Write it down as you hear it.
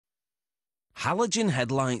Halogen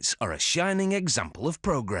headlights are a shining example of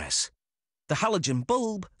progress. The halogen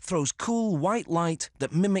bulb throws cool white light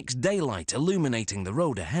that mimics daylight illuminating the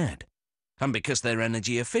road ahead. And because they're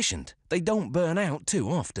energy efficient, they don't burn out too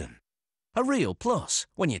often. A real plus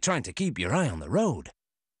when you're trying to keep your eye on the road.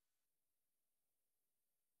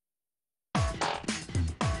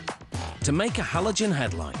 To make a halogen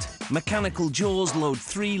headlight, mechanical jaws load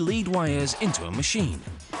 3 lead wires into a machine.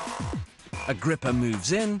 A gripper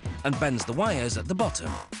moves in and bends the wires at the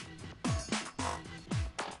bottom.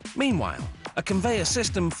 Meanwhile, a conveyor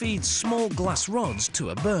system feeds small glass rods to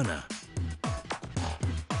a burner.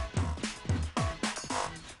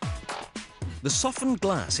 The softened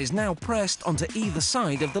glass is now pressed onto either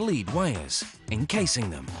side of the lead wires, encasing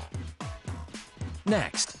them.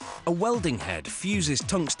 Next, a welding head fuses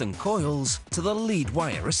tungsten coils to the lead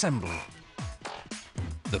wire assembly.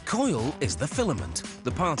 The coil is the filament,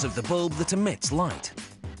 the part of the bulb that emits light.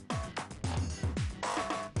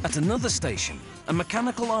 At another station, a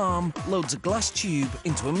mechanical arm loads a glass tube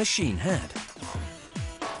into a machine head.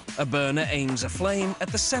 A burner aims a flame at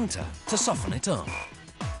the centre to soften it up.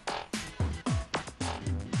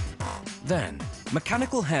 Then,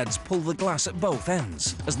 mechanical heads pull the glass at both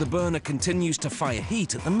ends as the burner continues to fire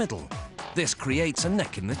heat at the middle. This creates a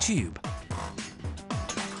neck in the tube.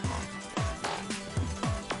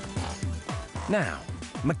 Now,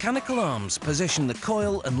 mechanical arms position the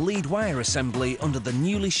coil and lead wire assembly under the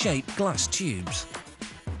newly shaped glass tubes.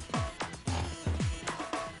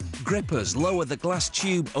 Grippers lower the glass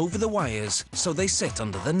tube over the wires so they sit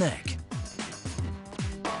under the neck.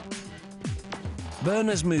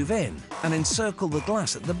 Burners move in and encircle the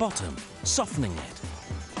glass at the bottom, softening it.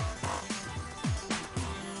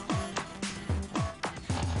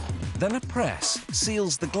 Then a press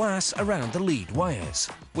seals the glass around the lead wires,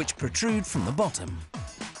 which protrude from the bottom.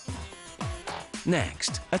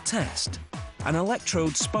 Next, a test. An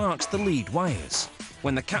electrode sparks the lead wires.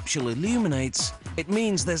 When the capsule illuminates, it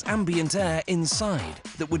means there's ambient air inside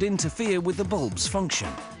that would interfere with the bulb's function.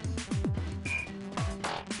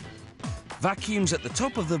 Vacuums at the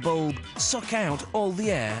top of the bulb suck out all the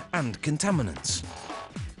air and contaminants.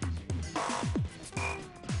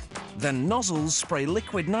 Then nozzles spray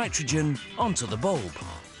liquid nitrogen onto the bulb.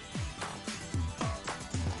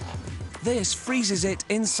 This freezes it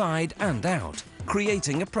inside and out,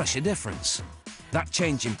 creating a pressure difference. That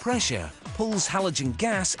change in pressure pulls halogen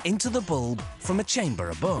gas into the bulb from a chamber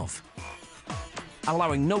above.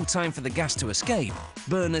 Allowing no time for the gas to escape,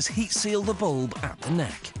 burners heat seal the bulb at the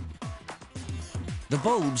neck. The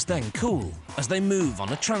bulbs then cool as they move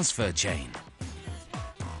on a transfer chain.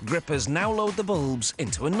 Grippers now load the bulbs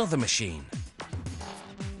into another machine.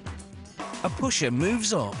 A pusher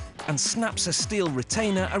moves up and snaps a steel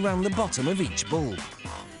retainer around the bottom of each bulb.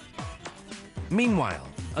 Meanwhile,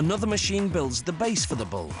 another machine builds the base for the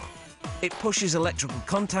bulb. It pushes electrical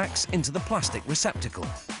contacts into the plastic receptacle.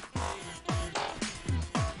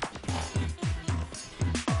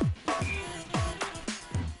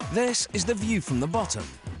 This is the view from the bottom.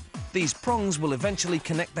 These prongs will eventually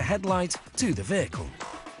connect the headlight to the vehicle.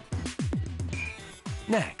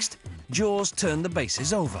 Next, jaws turn the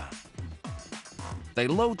bases over. They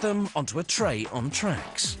load them onto a tray on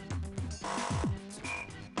tracks.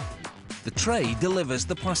 The tray delivers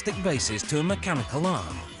the plastic bases to a mechanical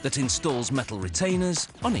arm that installs metal retainers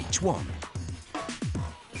on each one.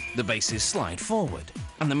 The bases slide forward,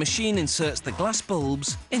 and the machine inserts the glass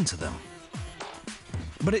bulbs into them.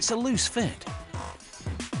 But it's a loose fit.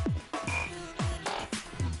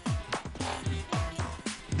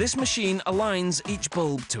 This machine aligns each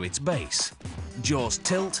bulb to its base. Jaws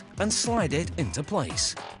tilt and slide it into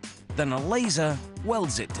place. Then a laser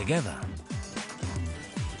welds it together.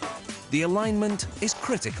 The alignment is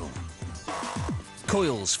critical.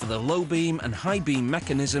 Coils for the low beam and high beam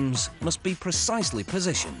mechanisms must be precisely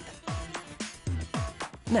positioned.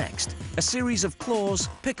 Next, a series of claws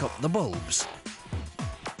pick up the bulbs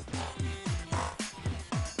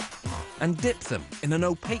and dip them in an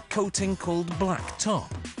opaque coating called black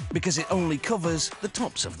top, because it only covers the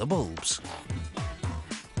tops of the bulbs.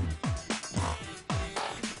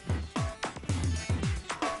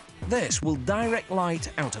 This will direct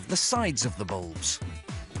light out of the sides of the bulbs.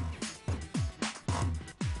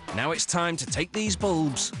 Now it's time to take these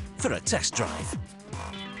bulbs for a test drive.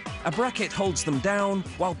 A bracket holds them down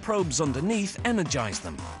while probes underneath energize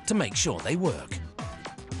them to make sure they work.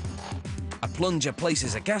 A plunger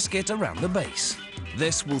places a gasket around the base.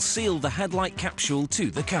 This will seal the headlight capsule to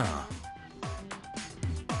the car.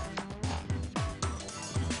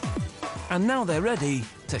 And now they're ready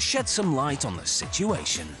to shed some light on the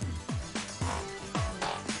situation.